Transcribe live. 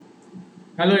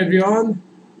Hello everyone,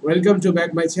 welcome to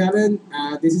back my channel.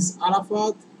 This is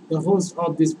Arafat, the host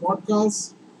of this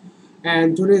podcast,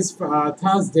 and today is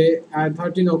Thursday and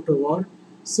 13 October.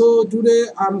 So today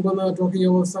I'm gonna talking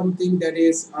about something that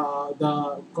is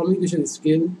the communication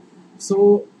skill.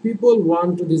 So people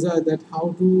want to decide that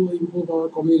how to improve our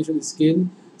communication skill.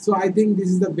 So I think this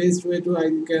is the best way to I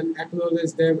can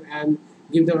acknowledge them and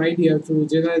give them idea to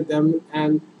generate them,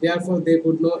 and therefore they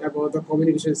could know about the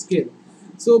communication skill.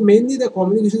 So mainly the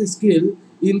communication skill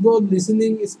involve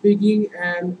listening, speaking,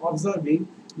 and observing.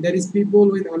 There is people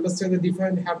will understand the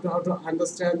different have to how to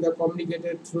understand the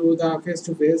communicated through the face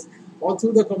to face.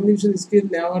 Also, the communication skill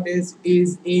nowadays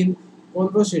is in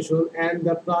conversation and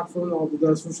the platform of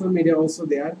the social media also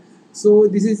there. So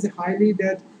this is highly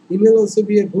that email also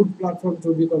be a good platform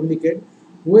to be communicate.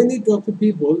 When we talk to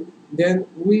people, then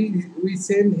we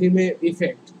send him a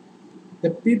effect, the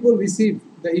people receive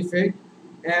the effect,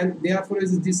 and therefore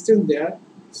is a distance there.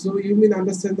 So you mean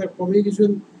understand that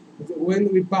communication,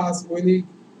 when we pass, when we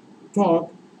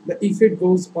talk, the effect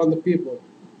goes on the people.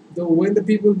 So when the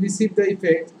people receive the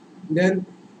effect, then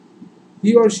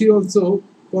he or she also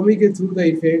communicate through the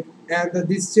effect, and the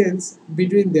distance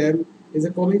between them is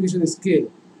a communication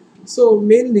skill. So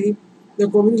mainly the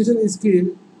communication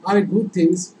skill are good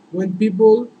things. When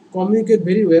people communicate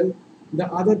very well, the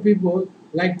other people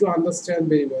like to understand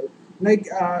very well. Like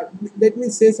let me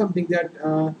say something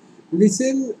that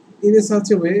listen in a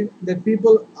such a way that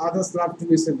people others love to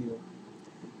listen to you.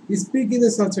 He speak in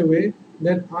a such a way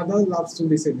that other loves to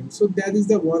listen him. So that is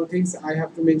the one things I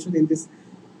have to mention in this.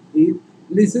 is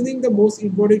Listening, the most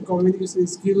important communication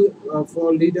skill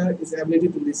for leader is ability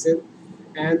to listen.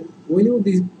 And when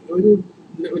you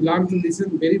learn to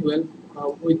listen very well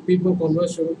with people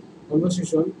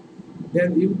conversation,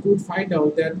 then you could find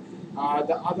out that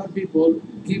the other people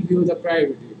give you the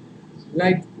priority.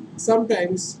 Like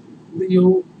sometimes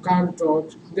you can't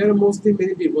talk. There are mostly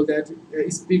many people that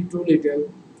speak too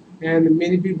little, and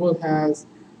many people has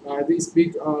they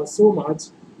speak so much,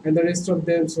 and the rest of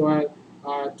them so are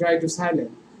try to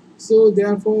silent. So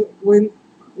therefore, when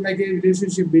like a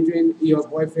relationship between your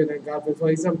boyfriend and girlfriend, for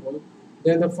example,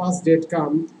 then the first date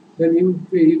comes, then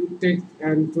you take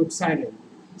and took silent.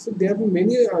 So therefore,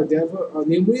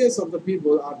 numerous of the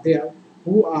people are there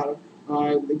who are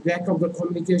lack of the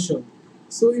communication.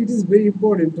 So it is very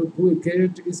important to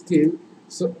create a skill.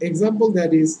 So example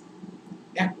that is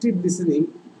active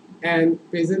listening and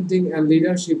presenting and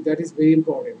leadership, that is very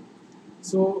important.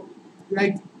 So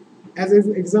like as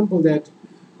an example that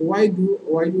why do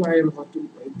I am hot to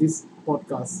this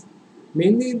podcast,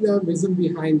 mainly the reason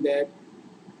behind that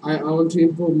I want to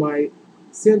improve my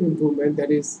self improvement,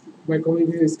 that is my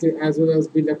communication skill, as well as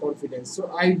build a confidence. So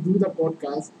I do the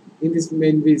podcast in this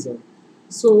main reason.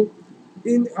 So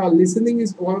in listening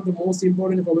is one of the most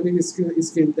important communication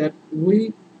skill that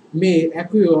we may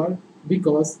acquire,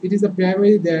 because it is the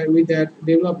primary that with that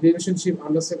develop relationship,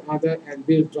 understand other, and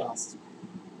build trust.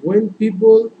 When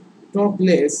people talk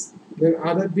less, then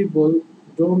other people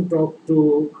don't talk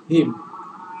to him.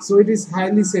 So it is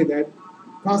highly said that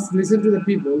first listen to the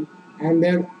people and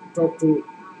then talk to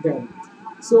them.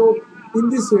 So in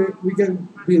this way we can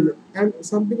build. And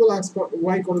some people ask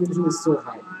why communication is so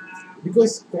hard.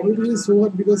 Because communication is so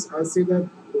hard because I say that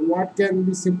what can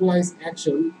be symbolized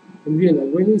action in real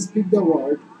life. When you speak the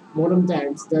word modern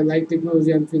times, the like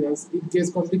technology and finance, it gets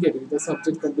complicated. The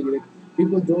subject complicated.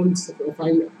 People don't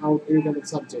find out any kind of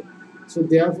subject. So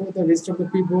therefore, the rest of the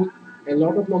people, a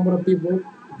lot of number of people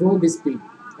don't speak,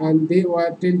 and they were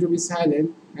tend to be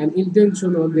silent and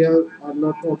intentional. They are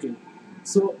not talking.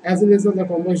 So as a result, the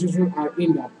conversation are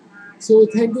end up. So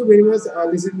thank you very much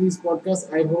listening to this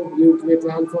podcast. I hope you can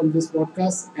learn from this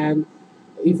podcast. And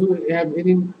if you have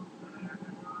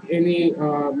any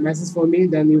message for me,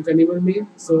 then you can email me.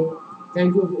 So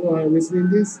thank you for listening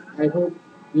this. I hope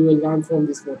you will learn from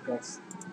this podcast.